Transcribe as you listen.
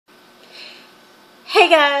Hey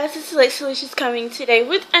guys, it's LexiseLicious coming today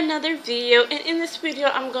with another video, and in this video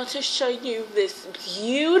I'm going to show you this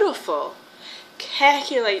beautiful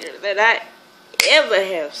calculator that I ever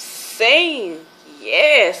have seen.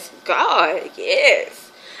 Yes, God,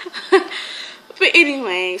 yes. But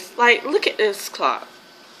anyways, like, look at this clock.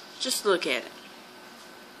 Just look at it.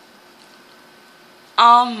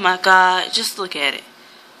 Oh my God, just look at it.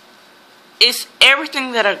 It's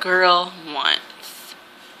everything that a girl wants.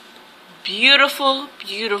 Beautiful,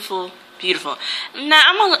 beautiful, beautiful. Now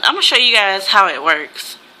I'm gonna show you guys how it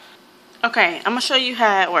works. Okay, I'm gonna show you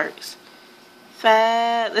how it works.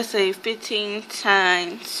 Let's say 15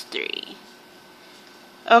 times 3.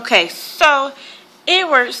 Okay, so it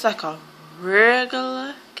works like a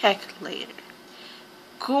regular calculator.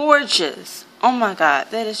 Gorgeous. Oh my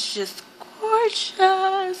God, that is just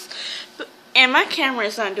gorgeous. And my camera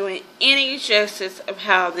is not doing any justice of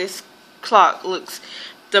how this clock looks.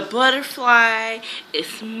 The butterfly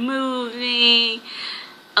is moving.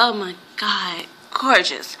 Oh my God,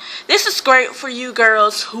 gorgeous. This is great for you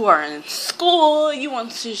girls who are in school. You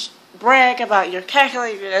want to brag about your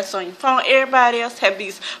calculator that's on your phone. Everybody else have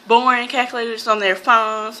these boring calculators on their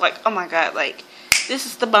phones. Like, oh my God, like, this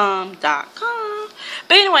is the bomb.com.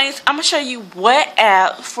 But anyways, I'm going to show you what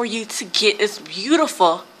app for you to get this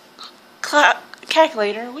beautiful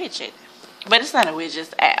calculator widget. But it's not a widget,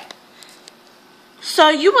 it's an app. So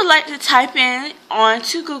you would like to type in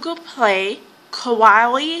onto Google Play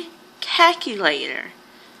Kawaii calculator.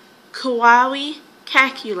 Kawaii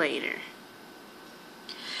calculator.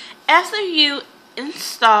 After you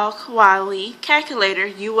install Kawaii calculator,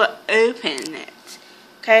 you will open it.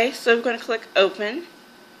 Okay, so we're going to click open.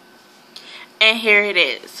 And here it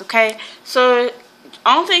is. Okay, so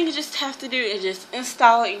only thing you just have to do is just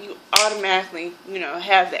install it, and you automatically,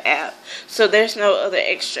 have the app. So there's no other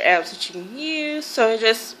extra apps that you can use. So it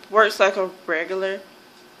just works like a regular,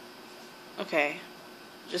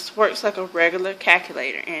 just works like a regular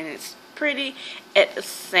calculator, and it's pretty at the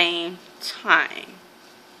same time.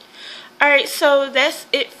 Alright, so that's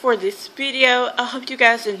it for this video. I hope you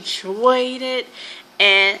guys enjoyed it,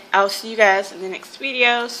 and I'll see you guys in the next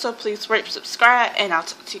video. So please rate, subscribe, and I'll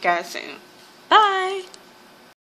talk to you guys soon. Bye!